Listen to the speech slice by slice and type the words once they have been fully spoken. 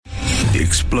The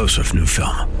explosive new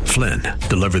film, Flynn,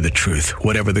 deliver the truth,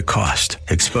 whatever the cost,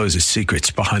 exposes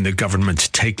secrets behind the government's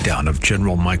takedown of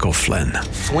General Michael Flynn.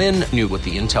 Flynn knew what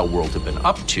the intel world had been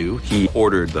up to. He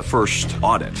ordered the first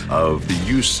audit of the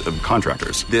use of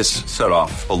contractors. This set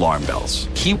off alarm bells.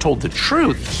 He told the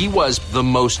truth. He was the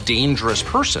most dangerous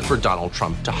person for Donald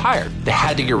Trump to hire. They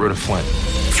had to get rid of Flynn.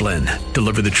 Flynn,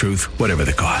 deliver the truth, whatever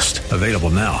the cost. Available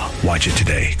now. Watch it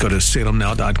today. Go to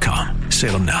salemnow.com.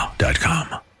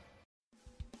 salemnow.com.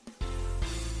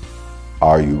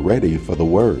 Are you ready for the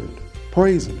word?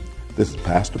 Praise Him. This is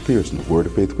Pastor Pearson of Word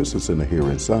of Faith Christian Center here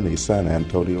in sunny San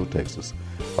Antonio, Texas.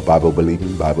 A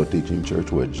Bible-believing, Bible-teaching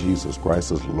church where Jesus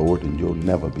Christ is Lord and you'll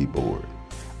never be bored.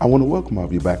 I want to welcome all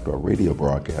of you back to our radio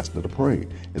broadcast that I pray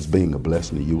is being a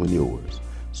blessing to you and yours.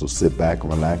 So sit back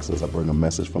and relax as I bring a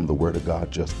message from the Word of God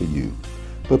just for you.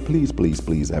 But please, please,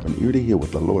 please have an ear to hear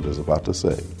what the Lord is about to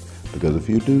say. Because if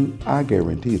you do, I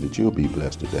guarantee that you'll be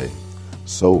blessed today.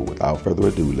 So, without further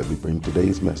ado, let me bring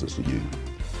today's message to you.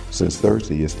 Since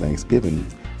Thursday is Thanksgiving,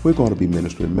 we're going to be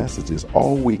ministering messages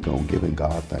all week on giving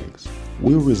God thanks.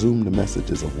 We'll resume the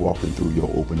messages of walking through your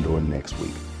open door next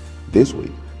week. This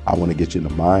week, I want to get you in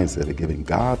the mindset of giving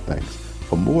God thanks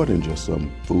for more than just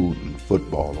some food and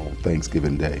football on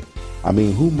Thanksgiving Day. I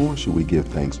mean, who more should we give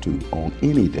thanks to on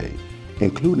any day,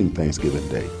 including Thanksgiving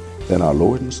Day, than our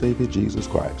Lord and Savior Jesus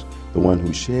Christ, the one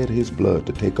who shed his blood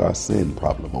to take our sin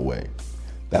problem away.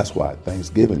 That's why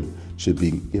Thanksgiving should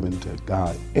be given to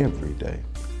God every day,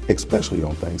 especially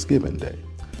on Thanksgiving Day.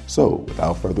 So,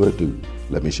 without further ado,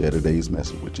 let me share today's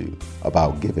message with you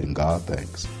about giving God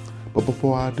thanks. But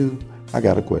before I do, I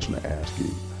got a question to ask you.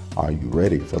 Are you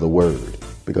ready for the word?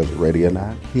 Because ready or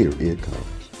not, here it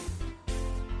comes.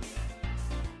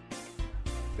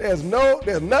 There's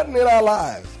nothing in our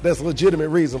lives that's a legitimate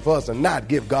reason for us to not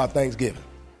give God thanksgiving.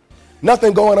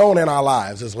 Nothing going on in our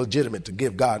lives is legitimate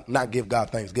to not give God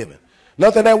thanksgiving.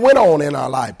 Nothing that went on in our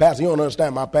life. Pastor, you don't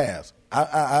understand my past.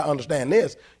 I understand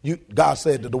this. God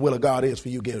said that the will of God is for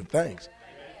you to give thanks.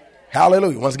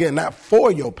 Hallelujah. Once again, not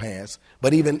for your past,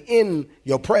 but even in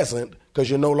your present,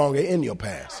 because you're no longer in your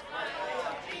past.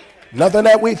 Nothing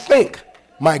that we think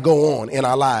might go on in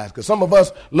our lives, because some of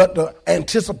us let the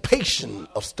anticipation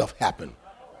of stuff happen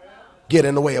get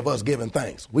in the way of us giving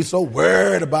thanks. We're so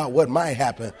worried about what might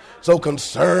happen, so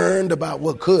concerned about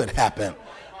what could happen.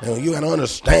 You got to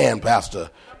understand, Pastor,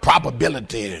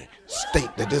 probability state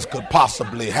that this could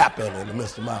possibly happen in the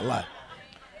midst of my life.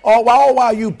 All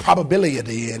while you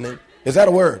probability in it, is that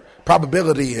a word?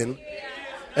 Probability in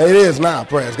it is now,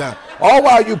 praise God. All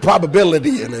while you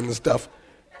probability in it and stuff,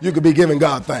 you could be giving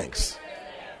God thanks.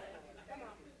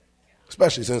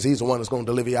 Especially since he's the one that's going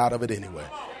to deliver you out of it anyway.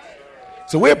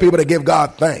 So we're people that give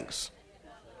God thanks.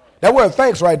 That word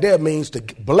thanks right there means to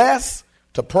bless,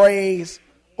 to praise,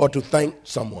 or to thank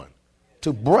someone.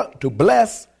 To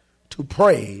bless, to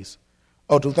praise,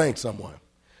 or to thank someone.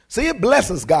 See, it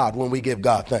blesses God when we give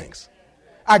God thanks.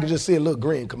 I can just see a little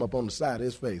grin come up on the side of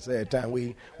his face every time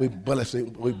we bless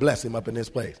him up in this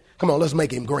place. Come on, let's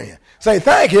make him grin. Say,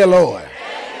 thank you, Lord.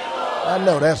 Thank you, Lord. I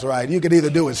know that's right. You could either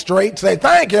do it straight, say,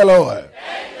 thank you, Lord.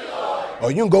 Thank you. Or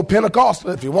you can go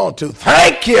Pentecostal if you want to.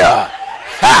 Thank you.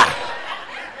 Ha!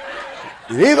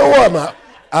 Either one.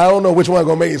 I don't know which one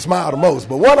going to make him smile the most,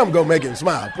 but one of them going to make him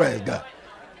smile. Praise God.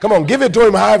 Come on, give it to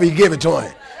him however you give it to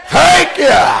him. Thank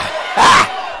you. Ha!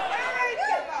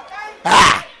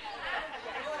 Ha!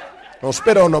 Don't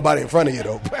spit on nobody in front of you,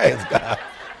 though. Praise God.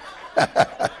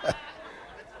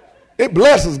 It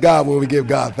blesses God when we give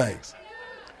God thanks.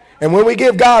 And when we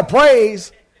give God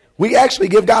praise, we actually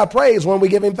give God praise when we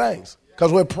give him thanks.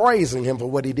 Because we're praising him for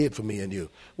what he did for me and you.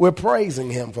 We're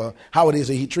praising him for how it is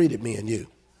that he treated me and you.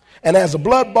 And as a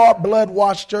blood-bought,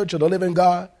 blood-washed church of the living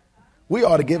God, we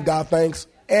ought to give God thanks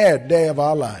every day of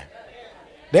our life.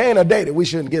 There ain't a day that we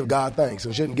shouldn't give God thanks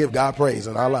and shouldn't give God praise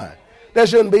in our life. There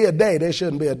shouldn't be a day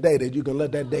that you can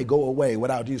let that day go away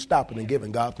without you stopping and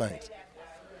giving God thanks.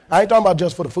 I ain't talking about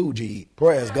just for the food you eat.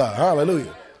 Praise God.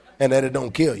 Hallelujah. And that it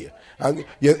don't kill you.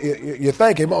 You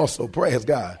thank him also. Praise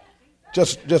God.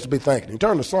 Just to be thanking him.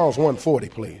 Turn to Psalms 140,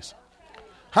 please.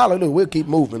 Hallelujah. We'll keep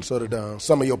moving so that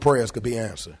some of your prayers could be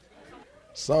answered.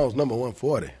 Psalms number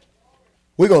 140.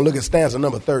 We're going to look at stanza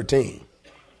number 13.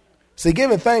 See,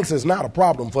 giving thanks is not a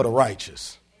problem for the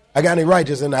righteous. I got any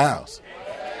righteous in the house?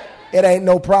 It ain't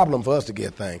no problem for us to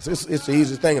give thanks. It's the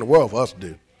easiest thing in the world for us to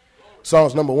do.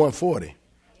 Psalms number 140,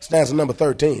 stanza number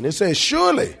 13. It says,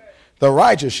 surely the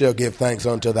righteous shall give thanks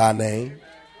unto thy name.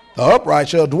 The upright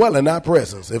shall dwell in thy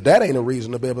presence. If that ain't a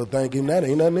reason to be able to thank him, that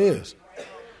ain't nothing else.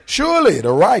 Surely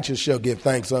the righteous shall give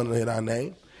thanks unto thy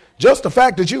name. Just the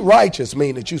fact that you're righteous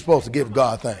means that you're supposed to give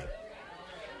God thanks.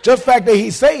 Just the fact that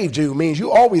he saved you means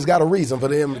you always got a reason for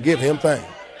them to give him thanks.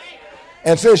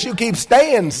 And since you keep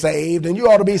staying saved, and you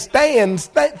ought to be staying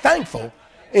thankful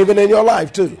even in your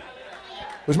life too.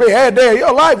 Which means every day of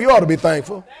your life you ought to be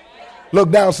thankful. Look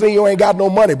down, see you ain't got no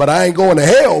money, but I ain't going to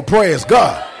hell, praise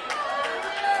God.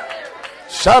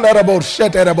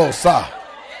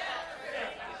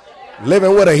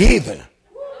 Living with a heathen.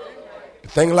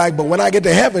 Thinking like, but when I get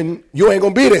to heaven, you ain't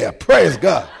going to be there, praise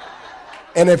God.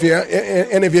 And if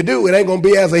you do, it ain't going to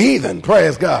be as a heathen,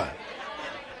 praise God.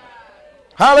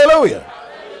 Hallelujah.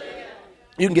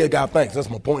 You can give God thanks. That's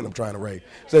my point I'm trying to raise.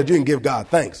 Said you can give God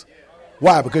thanks.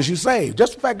 Why? Because you saved.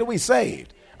 Just the fact that we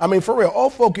saved. I mean, for real,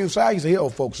 old folk used to, I used to hear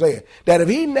old folks say it, that if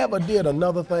he never did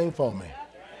another thing for me,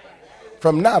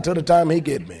 from now to the time he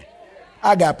get me,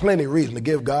 I got plenty of reason to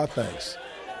give God thanks.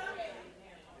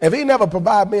 If he never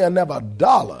provide me another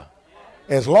dollar,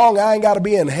 as long as I ain't got to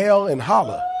be in hell and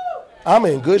holler, I'm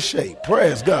in good shape.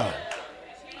 Praise God.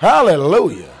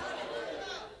 Hallelujah.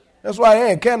 That's why they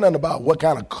didn't care nothing about what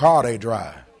kind of car they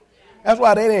drive. That's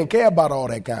why they didn't care about all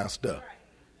that kind of stuff.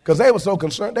 Because they were so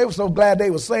concerned, they were so glad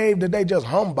they were saved that they just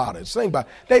hum about it, sing about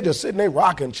it. They just sit in their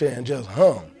rocking chair and just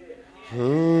hum.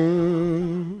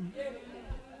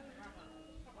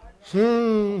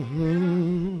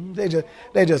 They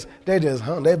just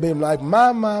hum. They be like,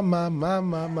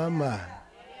 my.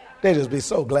 They just be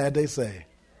so glad they saved.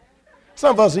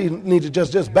 Some of us need to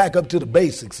just back up to the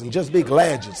basics and just be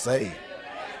glad you're saved.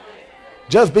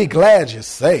 Just be glad you're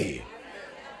saved.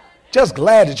 Just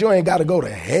glad that you ain't got to go to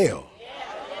hell.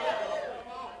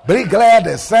 Be glad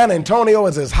that San Antonio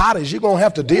is as hot as you're going to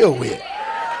have to deal with.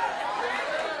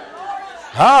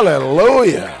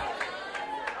 Hallelujah.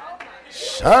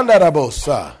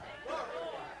 Shandarabosa.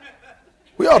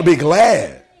 We ought to be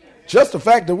glad. Just the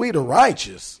fact that we the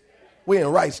righteous, we in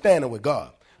right standing with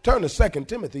God. Turn to 2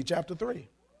 Timothy chapter 3.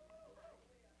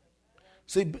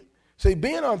 See,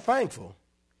 being unthankful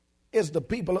is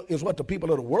what the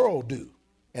people of the world do.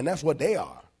 And that's what they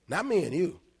are. Not me and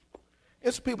you.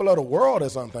 It's the people of the world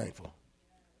that's unthankful.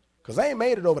 Because they ain't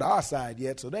made it over to our side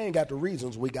yet, so they ain't got the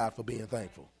reasons we got for being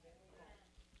thankful.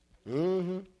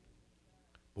 But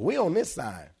we on this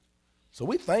side, so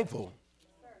we thankful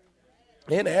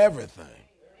in everything.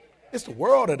 It's the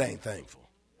world that ain't thankful.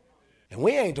 And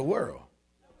we ain't the world.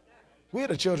 We're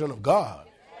the children of God.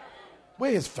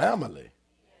 We're his family.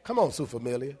 Come on, Su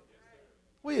Familia.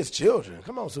 We're his children.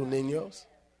 Come on, Su Niños.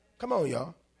 Come on,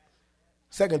 y'all.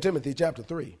 2 Timothy chapter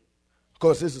 3. Of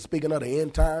course, this is speaking of the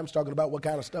end times, talking about what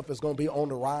kind of stuff is going to be on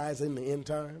the rise in the end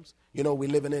times. You know, we're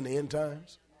living in the end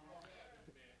times.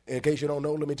 In case you don't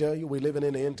know, let me tell you, we're living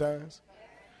in the end times.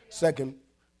 2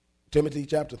 Timothy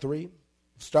chapter 3,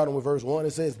 starting with verse 1,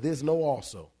 it says, this know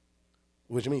also,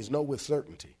 which means know with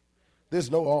certainty. This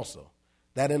know also,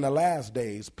 that in the last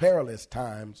days perilous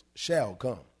times shall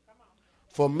come.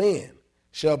 For men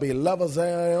shall be lovers of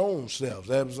their own selves.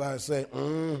 As I say,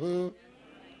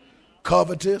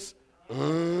 covetous,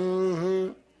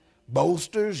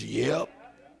 boasters, yep,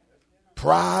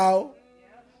 proud,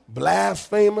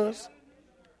 blasphemers,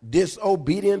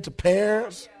 disobedient to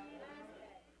parents.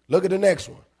 Look at the next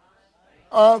one.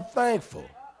 Unthankful.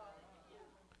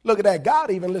 Look at that.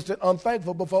 God even listed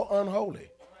unthankful before unholy.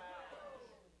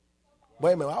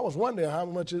 Wait a minute. I was wondering how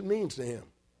much it means to him.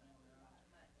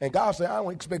 And God said, I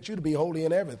don't expect you to be holy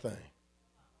in everything.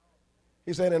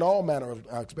 He said, in all manner,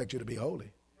 I expect you to be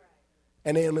holy.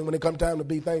 And then when it comes time to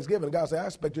be Thanksgiving, God said, I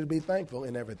expect you to be thankful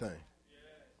in everything.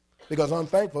 Because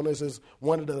unthankfulness is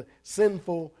one of the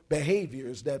sinful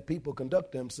behaviors that people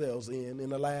conduct themselves in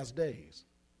the last days.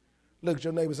 Look at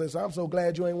your neighbor and say, I'm so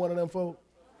glad you ain't one of them folk.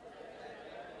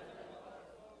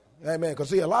 Amen. Because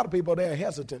see, a lot of people, they're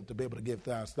hesitant to be able to give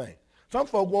God's thanks. Some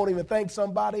folk won't even thank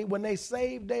somebody when they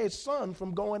saved their son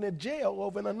from going to jail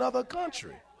over in another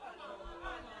country.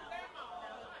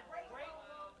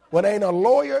 When ain't a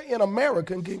lawyer in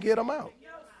America can get them out.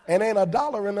 And ain't a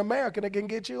dollar in America that can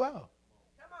get you out.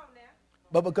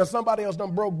 But because somebody else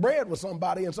done broke bread with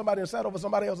somebody and somebody sat over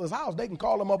somebody else's house, they can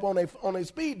call them up on their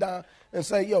speed dial and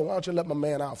say, yo, why don't you let my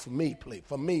man out for me, please?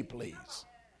 For me, please.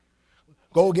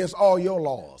 Go against all your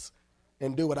laws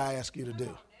and do what I ask you to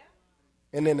do.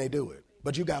 And then they do it.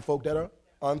 But you got folk that are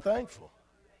unthankful,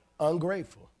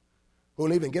 ungrateful,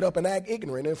 who'll even get up and act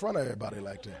ignorant in front of everybody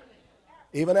like that,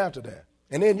 even after that.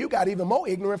 And then you got even more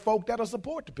ignorant folk that'll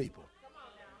support the people.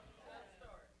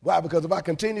 Why? Because if I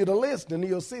continue to list, then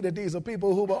you'll see that these are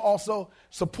people who will also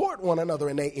support one another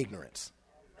in their ignorance.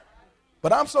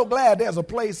 But I'm so glad there's a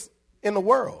place in the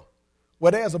world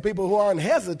where there's a people who aren't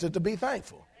hesitant to be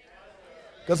thankful.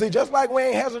 Because see, just like we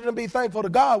ain't hesitant to be thankful to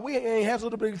God, we ain't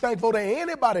hesitant to be thankful to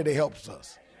anybody that helps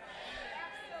us.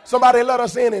 Somebody let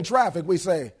us in traffic, we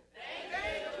say.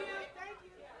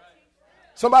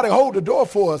 Somebody hold the door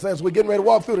for us as we're getting ready to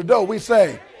walk through the door, we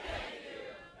say.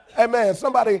 Amen.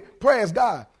 Somebody praise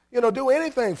God. Do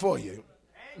anything for you.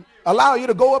 Allow you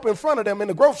to go up in front of them in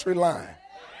the grocery line.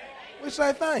 We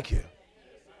say thank you.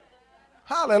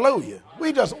 Hallelujah.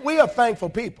 We are thankful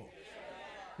people.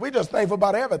 We just thankful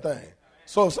about everything.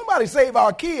 So if somebody save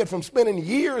our kid from spending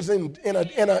years in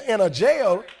a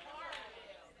jail,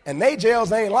 and they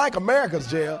jails ain't like America's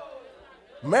jail.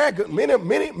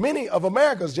 Many of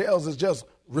America's jails is just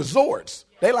resorts.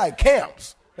 They like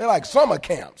camps. They like summer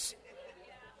camps.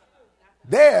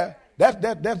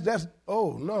 That's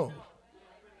oh no.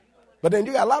 But then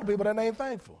you got a lot of people that ain't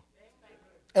thankful,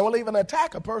 and will even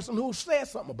attack a person who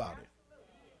says something about it.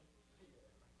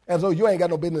 And so you ain't got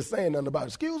no business saying nothing about it.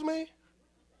 Excuse me?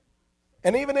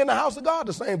 And even in the house of God,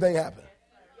 the same thing happened.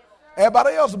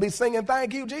 Everybody else will be singing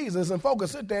thank you, Jesus, and folks will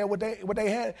sit there with their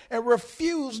hand and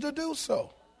refuse to do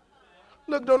so.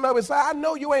 Look, don't know and say, I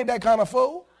know you ain't that kind of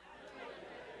fool.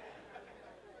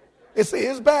 You see,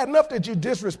 it's bad enough that you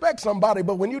disrespect somebody,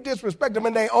 but when you disrespect them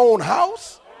in their own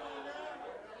house,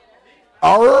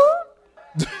 but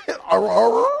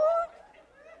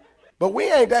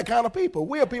we ain't that kind of people.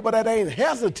 We are people that ain't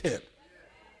hesitant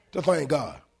to thank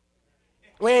God.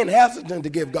 We ain't hesitant to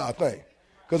give God thanks.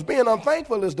 Because being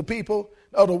unthankful is the people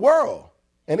of the world.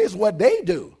 And it's what they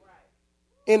do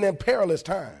in their perilous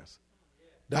times.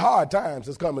 The hard times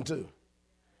is coming too.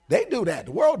 They do that.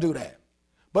 The world do that.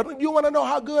 But you want to know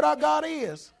how good our God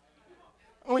is?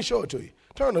 Let me show it to you.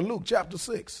 Turn to Luke chapter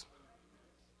 6.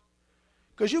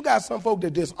 Because you got some folk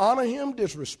that dishonor him,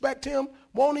 disrespect him,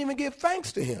 won't even give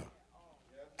thanks to him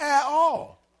at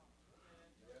all.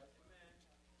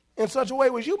 In such a way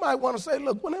where you might want to say,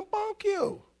 look, well, then bunk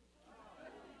you.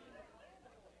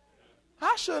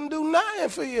 I shouldn't do nothing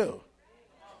for you.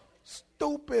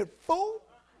 Stupid fool.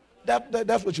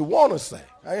 That's what you want to say.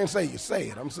 I didn't say you say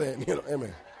it. I'm saying,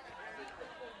 amen.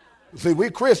 See, we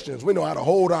Christians, we know how to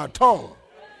hold our tongue.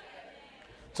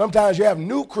 Sometimes you have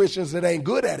new Christians that ain't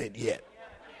good at it yet.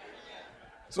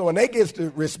 So when they get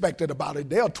respected about it,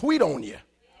 they'll tweet on you.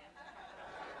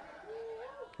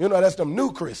 That's them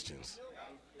new Christians.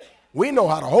 We know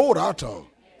how to hold our tongue.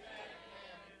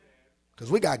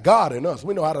 Because we got God in us.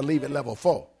 We know how to leave it level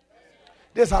 4.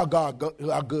 This is how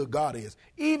good God is.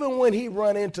 Even when he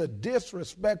run into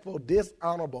disrespectful,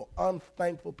 dishonorable,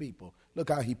 unthankful people, look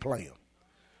how he play them.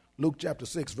 Luke chapter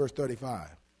 6, verse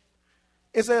 35.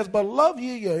 It says, but love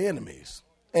ye your enemies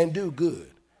and do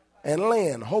good and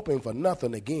lend, hoping for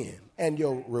nothing again, and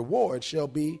your reward shall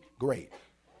be great.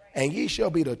 And ye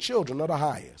shall be the children of the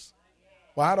highest.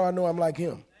 Well, how do I know I'm like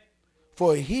him?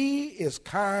 For he is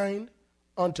kind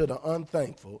unto the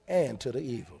unthankful and to the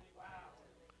evil.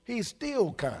 He's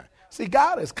still kind. See,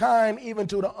 God is kind even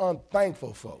to the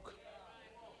unthankful folk.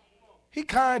 He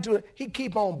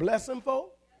keep on blessing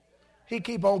folk. He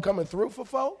keep on coming through for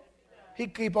folk. He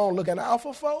keep on looking out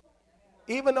for folk.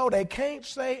 Even though they can't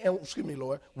say, and excuse me,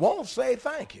 Lord, won't say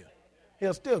thank you,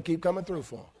 he'll still keep coming through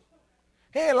for them.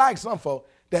 He ain't like some folk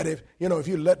that if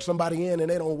you let somebody in and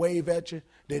they don't wave at you,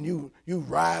 then you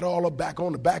ride all the back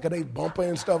on the back of their bumper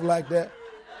and stuff like that.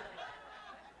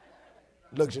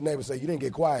 Look at your neighbor and say, you didn't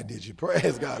get quiet, did you?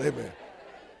 Praise God, amen.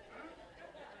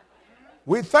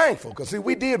 We're thankful because, see,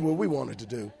 we did what we wanted to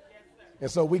do.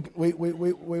 And so we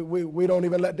don't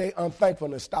even let their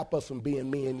unthankfulness stop us from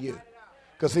being me and you.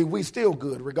 Because, see, we still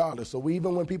good regardless. So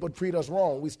even when people treat us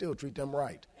wrong, we still treat them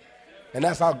right. And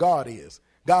that's how God is.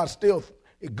 God's still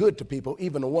good to people,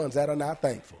 even the ones that are not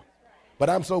thankful. But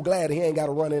I'm so glad he ain't got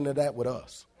to run into that with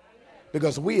us.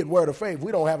 Because we at Word of Faith,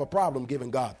 we don't have a problem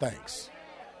giving God thanks.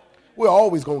 We're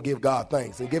always going to give God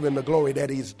thanks and give him the glory that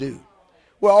he's due.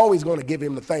 We're always going to give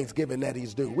him the thanksgiving that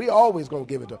he's due. We're always going to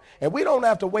give it to him. And we don't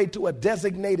have to wait to a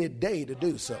designated day to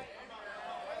do so.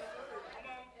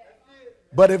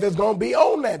 But if it's going to be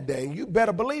on that day, you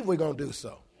better believe we're going to do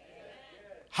so.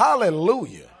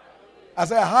 Hallelujah. I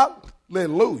said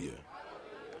hallelujah.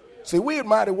 See, we at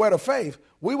Mighty Word of Faith,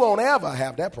 we won't ever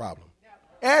have that problem.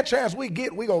 Every chance we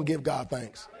get, we're going to give God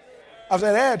thanks. I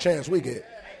said every chance we get.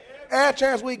 Every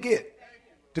chance we get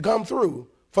to come through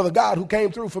for the God who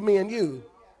came through for me and you,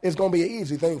 it's going to be an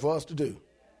easy thing for us to do.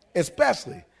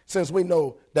 Especially since we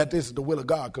know that this is the will of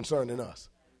God concerning us.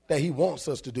 That he wants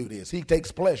us to do this. He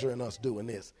takes pleasure in us doing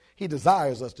this. He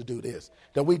desires us to do this.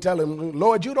 That we tell him,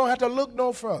 Lord, you don't have to look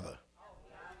no further.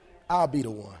 I'll be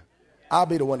the one. I'll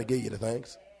be the one to give you the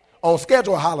thanks. On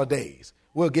scheduled holidays,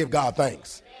 we'll give God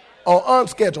thanks. On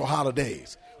unscheduled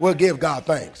holidays, we'll give God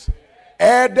thanks.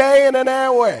 Every day and in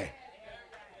every way,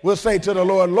 we'll say to the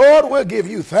Lord, Lord, we'll give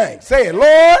you thanks. Say it,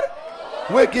 Lord,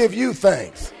 We'll give you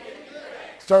thanks.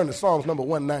 Let's turn to Psalms number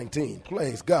 119.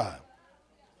 Praise God.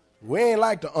 We ain't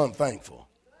like the unthankful.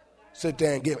 Sit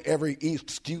there and give every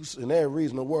excuse and every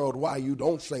reason in the world why you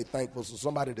don't say thankful to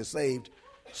somebody that saved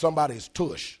somebody's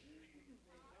tush.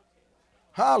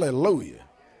 Hallelujah.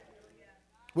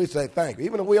 We say thank you.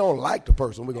 Even if we don't like the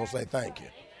person, we're going to say thank you.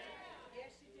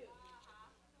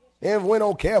 Even if we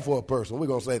don't care for a person, we're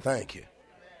going to say thank you.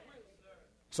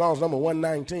 Psalms number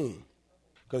 119.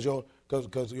 Because your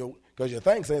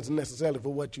thanks isn't necessarily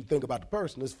for what you think about the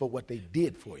person. It's for what they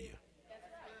did for you.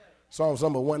 Psalms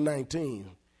number 119,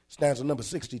 stanza number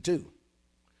 62.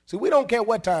 See, we don't care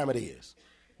what time it is.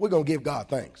 We're going to give God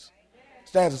thanks.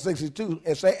 Stanza 62,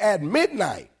 and say, at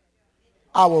midnight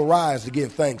I will rise to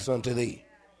give thanks unto thee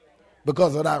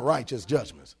because of thy righteous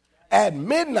judgments. At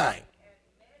midnight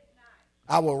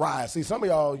I will rise. See, some of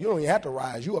y'all, you don't even have to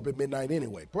rise. You up at midnight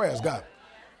anyway. Praise God.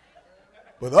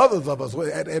 But others of us,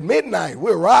 at midnight,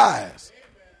 we'll rise.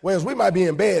 Whereas we might be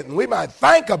in bed and we might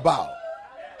think about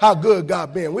how good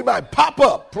God been. We might pop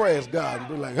up, praise God, and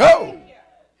be like, oh,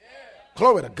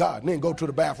 glory to God, and then go to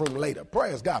the bathroom later.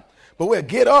 Praise God. But we'll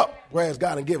get up, praise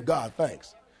God, and give God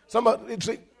thanks. See,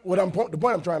 the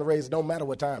point I'm trying to raise, it don't matter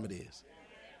what time it is.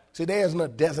 See, there isn't a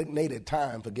designated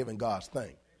time for giving God's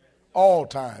thanks. All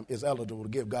time is eligible to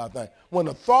give God thanks. When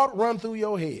a thought runs through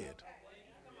your head,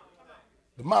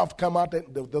 the mouth come out,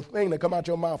 the thing that come out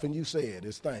your mouth and you say it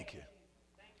is thank you.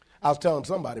 I was telling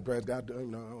somebody, praise God, I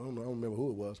don't remember who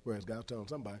it was, praise God, I was telling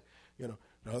somebody,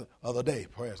 the other day,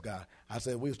 praise God. I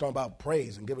said, we was talking about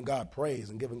praise and giving God praise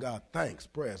and giving God thanks,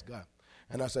 praise God.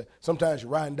 And I said, sometimes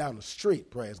you're riding down the street,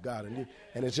 praise God, and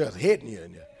it's just hitting you.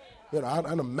 And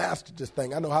I'm mastered this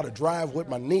thing. I know how to drive with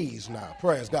my knees now,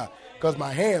 praise God, because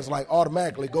my hands like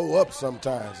automatically go up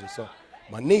sometimes. And so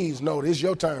my knees know this is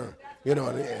your turn, and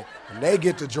they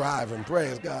get to drive and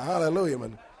praise God, hallelujah.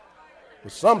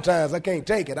 But sometimes I can't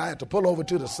take it. I have to pull over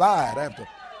to the side. I have to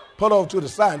pull over to the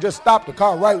side and just stop the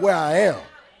car right where I am.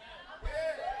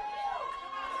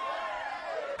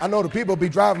 I know the people be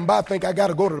driving by think I got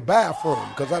to go to the bathroom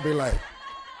because I be like,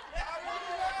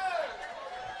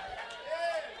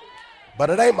 but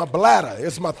it ain't my bladder.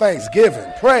 It's my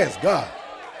Thanksgiving. Praise God.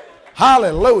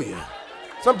 Hallelujah.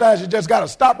 Sometimes you just got to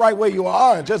stop right where you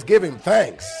are and just give him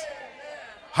thanks.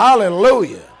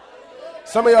 Hallelujah.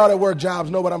 Some of y'all that work jobs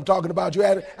know what I'm talking about.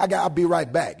 I'll be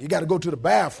right back. You got to go to the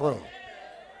bathroom.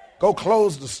 Go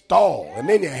close the stall, and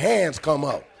then your hands come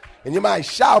up, and you might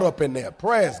shout up in there.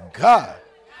 Praise God.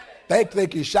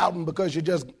 Think you're shouting because you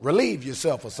just relieved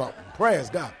yourself or something. Praise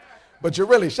God. But you're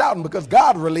really shouting because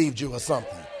God relieved you or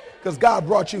something, because God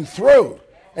brought you through,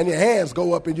 and your hands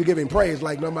go up and you give him praise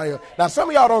like nobody else. Now, some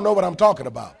of y'all don't know what I'm talking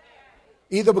about.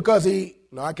 Either because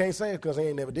I can't say it because he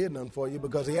ain't never did nothing for you,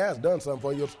 because he has done something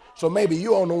for you. So maybe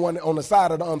you on the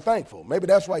side of the unthankful. Maybe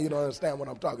that's why you don't understand what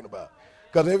I'm talking about.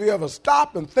 Because if you ever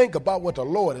stop and think about what the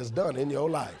Lord has done in your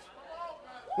life,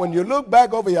 when you look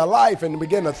back over your life and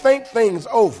begin to think things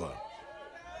over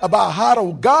about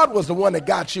how God was the one that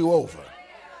got you over,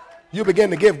 you begin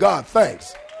to give God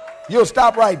thanks. You'll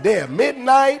stop right there.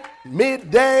 Midnight,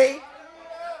 midday,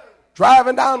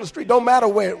 driving down the street, don't matter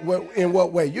in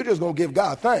what way. You're just going to give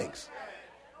God thanks.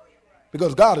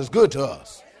 Because God is good to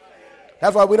us.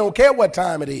 That's why we don't care what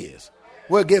time it is.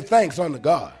 We'll give thanks unto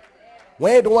God.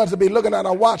 We ain't the ones that be looking at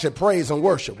our watch at praise and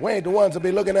worship. We ain't the ones that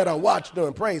be looking at our watch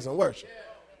doing praise and worship.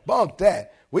 Bunk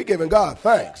that. We giving God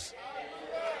thanks.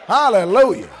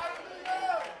 Hallelujah.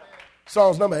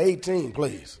 Psalms number 18,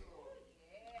 please.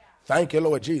 Thank you,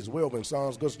 Lord Jesus. We open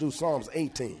Psalms. Let's do Psalms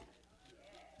 18.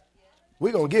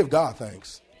 We're going to give God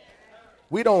thanks.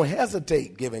 We don't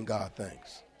hesitate giving God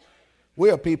thanks.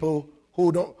 We are people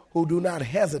who do not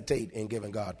hesitate in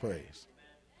giving God praise.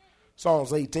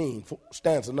 Psalms 18,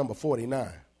 stanza number 49.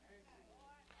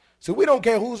 So we don't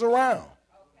care who's around.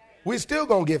 We're still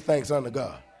going to give thanks unto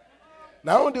God.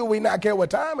 Not only do we not care what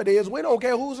time it is, we don't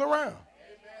care who's around.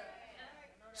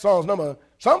 Psalms number,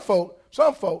 some folk,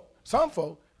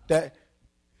 that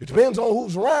it depends on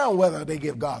who's around whether they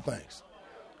give God thanks.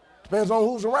 Depends on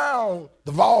who's around,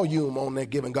 the volume on their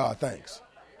giving God thanks.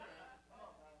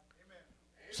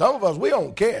 Some of us, we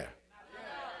don't care.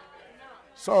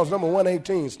 Psalms number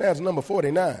 118, stanza number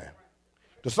 49.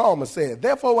 The psalmist said,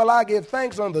 therefore will I give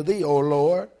thanks unto thee, O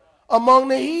Lord, among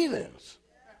the heathens,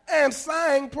 and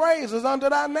sing praises unto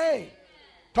thy name.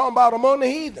 Talking about among the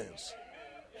heathens.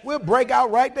 We'll break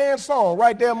out right there in song,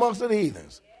 right there amongst the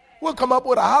heathens. We'll come up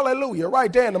with a hallelujah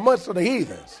right there in the midst of the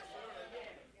heathens.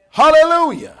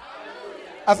 Hallelujah.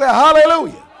 I said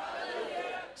hallelujah.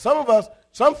 Some of us,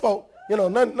 some folk,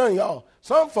 none of y'all,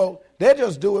 some folk, they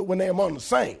just do it when they're among the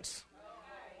saints.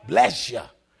 Bless you.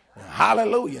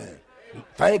 Hallelujah.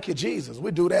 Thank you, Jesus.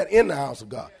 We do that in the house of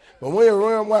God. But when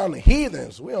we're around the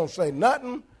heathens, we don't say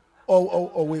nothing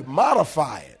or we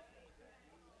modify it.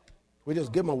 We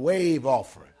just give them a wave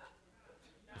offering.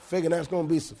 Figure that's going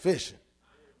to be sufficient.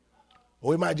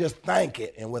 Or we might just thank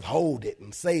it and withhold it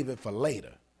and save it for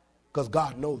later. Because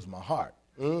God knows my heart.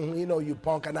 You know you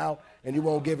punking out and you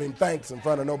won't give him thanks in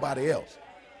front of nobody else.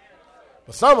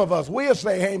 But some of us, we'll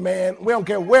say, hey man, we don't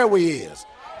care where we is.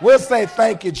 We'll say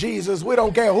thank you, Jesus. We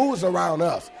don't care who's around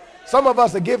us. Some of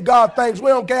us that give God thanks, we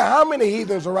don't care how many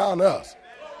heathens around us.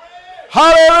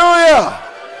 Hallelujah.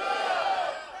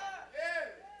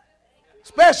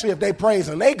 Especially if they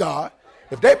praising their God.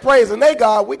 If they praising their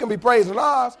God, we can be praising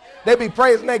ours. They be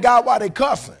praising their God while they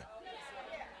cussing.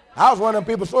 I was one of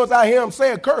them people, as soon as I hear them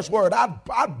say a curse word,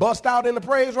 I'd bust out in the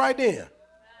praise right then.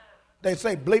 They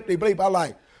say bleepty bleep. I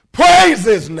like, praise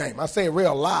his name. I say it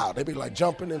real loud. They be like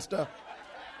jumping and stuff.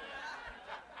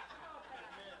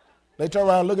 They turn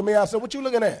around and look at me. I said, what you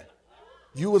looking at?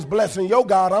 You was blessing your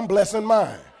God. I'm blessing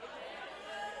mine.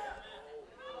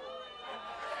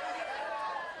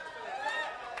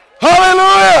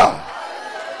 Hallelujah.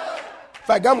 In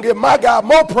fact, I'm going to give my God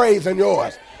more praise than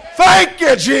yours. Thank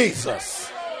you,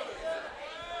 Jesus.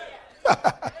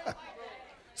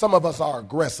 Some of us are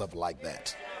aggressive like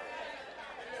that.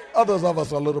 Others of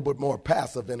us are a little bit more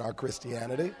passive in our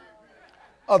Christianity.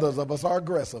 Others of us are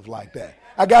aggressive like that.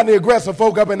 I got any aggressive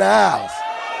folk up in the house.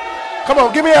 Come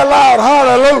on, give me a loud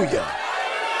hallelujah.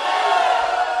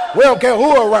 We don't care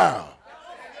who around.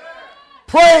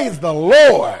 Praise the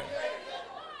Lord.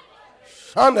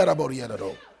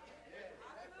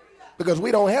 Because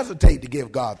we don't hesitate to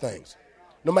give God thanks.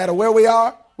 No matter where we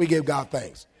are, we give God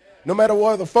thanks. No matter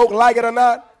whether folk like it or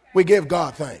not, we give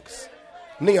God thanks.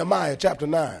 Nehemiah chapter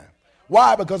 9.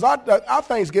 Why? Because our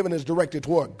thanksgiving is directed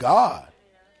toward God.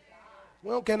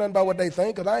 We don't care nothing about what they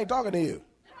think because I ain't talking to you.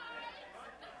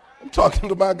 I'm talking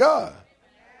to my God.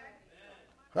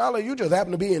 Hallelujah, you just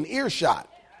happen to be in earshot.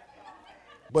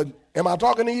 But am I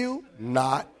talking to you?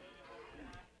 Not.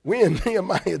 We're in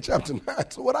Nehemiah chapter 9,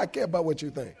 so what I care about what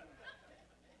you think?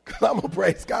 Because I'm going to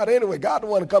praise God anyway. God the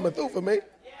one coming through for me.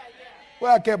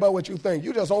 Well, I care about what you think.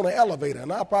 You just on an elevator,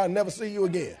 and I'll probably never see you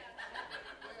again.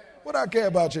 What I care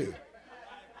about you?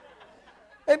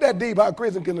 Ain't that deep how a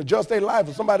Christian can adjust their life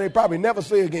for somebody they probably never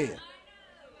see again?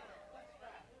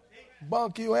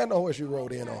 Bunk you and the horse you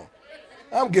rode in on.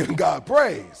 I'm giving God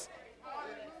praise.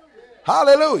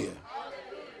 Hallelujah.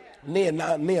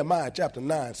 Nehemiah chapter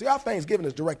 9. See, our thanksgiving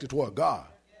is directed toward God.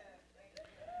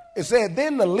 It said,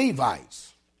 then the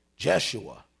Levites,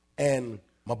 Jeshua, and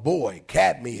my boy,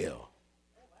 Kadmiel,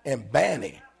 and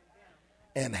Bani,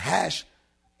 and Hash,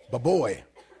 my boy,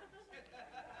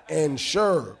 and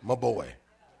Shur, my boy,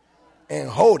 and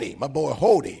Hodi, my boy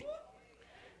Hodi,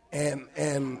 and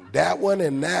that one,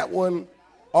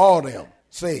 all of them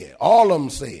said,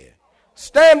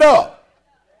 stand up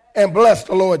and bless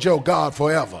the Lord your God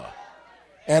forever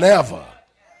and ever,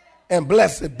 and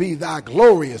blessed be thy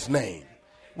glorious name,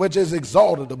 which is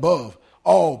exalted above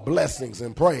all blessings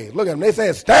and praise. Look at them. They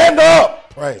said, stand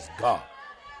up. Praise God.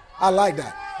 I like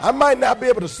that. I might not be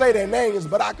able to say their names,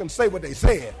 but I can say what they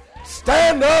said.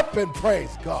 Stand up and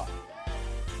praise God.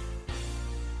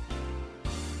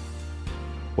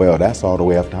 Well, that's all that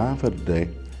we have time for today.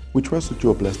 We trust that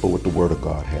you're blessed by what the Word of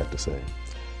God had to say.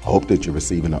 I hope that you're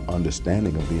receiving an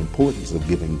understanding of the importance of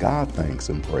giving God thanks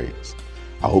and praise.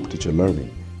 I hope that you're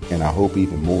learning, and I hope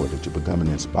even more that you're becoming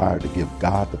inspired to give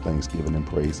God the thanksgiving and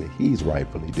praise that He's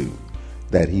rightfully due,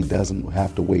 that He doesn't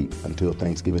have to wait until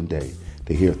Thanksgiving Day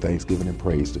to hear thanksgiving and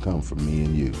praise to come from me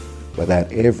and you, but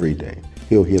that every day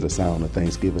He'll hear the sound of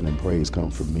thanksgiving and praise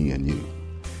come from me and you.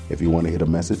 If you want to hear the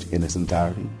message in its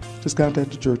entirety, just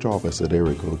contact the church office at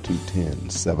area code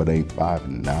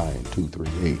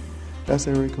 210-785-9238. That's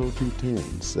area code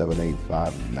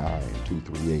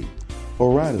 210-785-9238.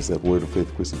 Or write us at Word of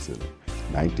Faith Christian Center,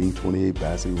 1928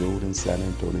 Bassey Road in San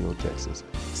Antonio, Texas,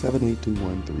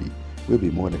 78213. We'll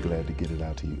be more than glad to get it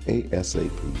out to you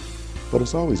ASAP. But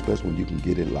it's always best when you can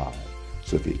get it live.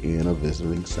 So if you're in or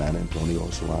visiting San Antonio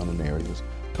or surrounding areas,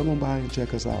 come on by and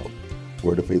check us out.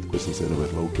 Word of Faith Christian Center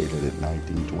is located at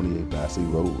 1928 Bassey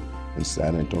Road in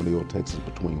San Antonio, Texas,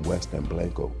 between West and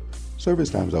Blanco. Service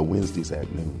times are Wednesdays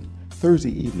at noon,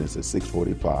 Thursday evenings at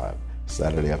 6:45,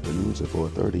 Saturday afternoons at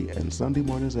 4:30, and Sunday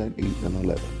mornings at 8 and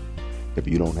 11. If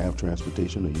you don't have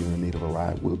transportation or you're in need of a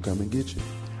ride, we'll come and get you.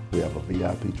 We have a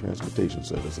VIP transportation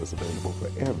service that's available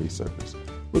for every service.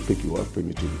 We'll pick you up, bring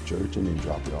you to the church, and then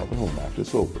drop you off at home after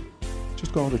it's over.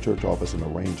 Just call the church office and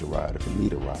arrange a ride. If you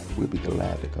need a ride, we'll be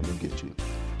glad to come and get you.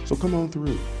 So come on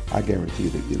through. I guarantee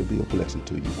that it'll be a blessing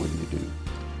to you when you do.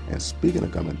 And speaking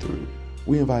of coming through,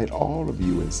 We invite all of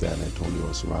you in San Antonio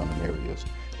and surrounding areas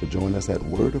to join us at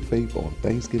Word of Faith on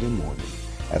Thanksgiving morning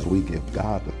as we give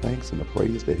God the thanks and the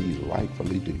praise that He's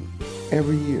rightfully due.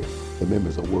 Every year, the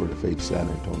members of Word of Faith San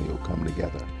Antonio come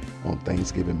together on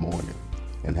Thanksgiving morning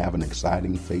and have an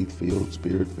exciting faith-filled,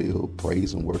 spirit-filled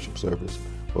praise and worship service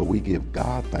where we give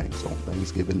God thanks on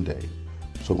Thanksgiving Day.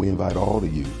 So we invite all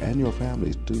of you and your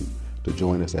families too to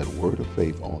join us at Word of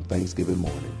Faith on Thanksgiving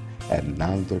morning at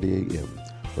 9:30 a.m.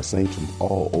 for saints from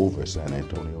all over San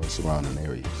Antonio and surrounding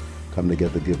areas come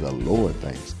together to give the Lord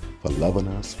thanks for loving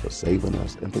us, for saving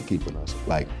us, and for keeping us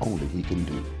like only He can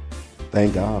do.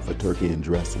 Thank God for turkey and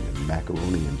dressing and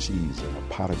macaroni and cheese and a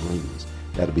pot of greens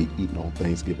that'll be eaten on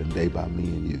Thanksgiving Day by me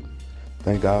and you.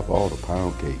 Thank God for all the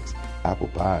pound cakes, apple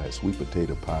pies, sweet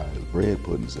potato pies, bread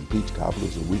puddings, and peach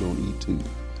cobblers that we don't eat too.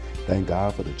 Thank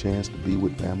God for the chance to be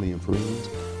with family and friends,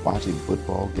 watching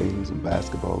football games and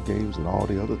basketball games and all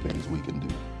the other things we can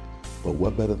do. But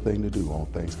what better thing to do on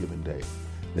Thanksgiving Day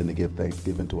than to give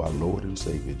thanksgiving to our Lord and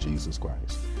Savior, Jesus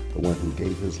Christ, the one who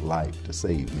gave His life to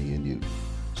save me and you.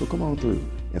 So come on through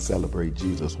and celebrate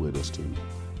Jesus with us too.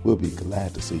 We'll be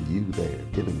glad to see you there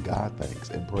giving God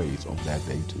thanks and praise on that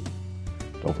day too.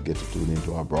 Don't forget to tune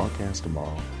into our broadcast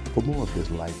tomorrow for more of this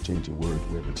life-changing word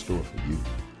we have in store for you.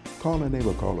 Call a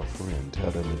neighbor, call a friend,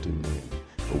 tell them to tune in.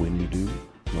 But when you do,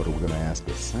 know that we're going to ask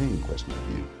the same question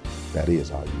of you. That is,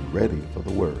 are you ready for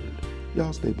the word?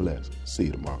 Y'all stay blessed. See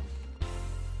you tomorrow.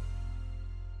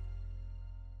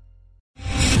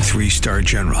 3-star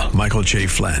General Michael J.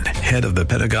 Flynn, head of the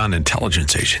Pentagon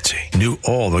Intelligence Agency, knew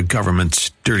all the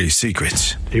government's dirty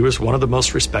secrets. He was one of the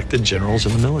most respected generals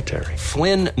in the military.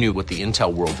 Flynn knew what the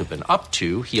intel world had been up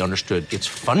to. He understood its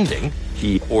funding.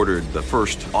 He ordered the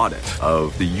first audit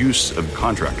of the use of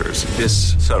contractors.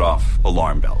 This set off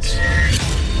alarm bells.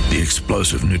 The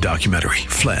explosive new documentary,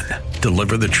 Flynn,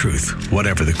 Deliver the Truth,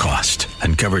 Whatever the Cost,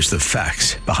 uncovers the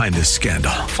facts behind this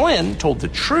scandal. Flynn told the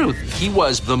truth. He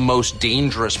was the most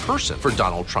dangerous person for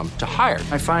Donald Trump to hire.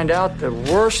 I find out the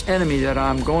worst enemy that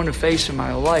I'm going to face in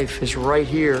my life is right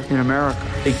here in America.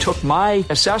 They took my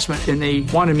assessment and they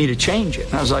wanted me to change it.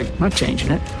 And I was like, I'm not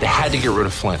changing it. They had to get rid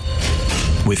of Flynn.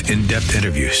 With in-depth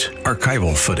interviews,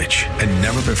 archival footage, and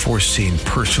never-before-seen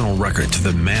personal records of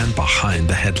the man behind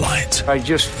the headlines. I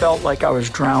just felt like I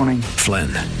was drowning. Flynn,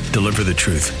 Deliver the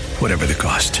Truth, Whatever the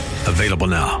Cost. Available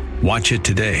now. Watch it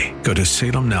today. Go to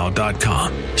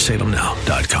salemnow.com.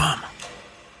 salemnow.com.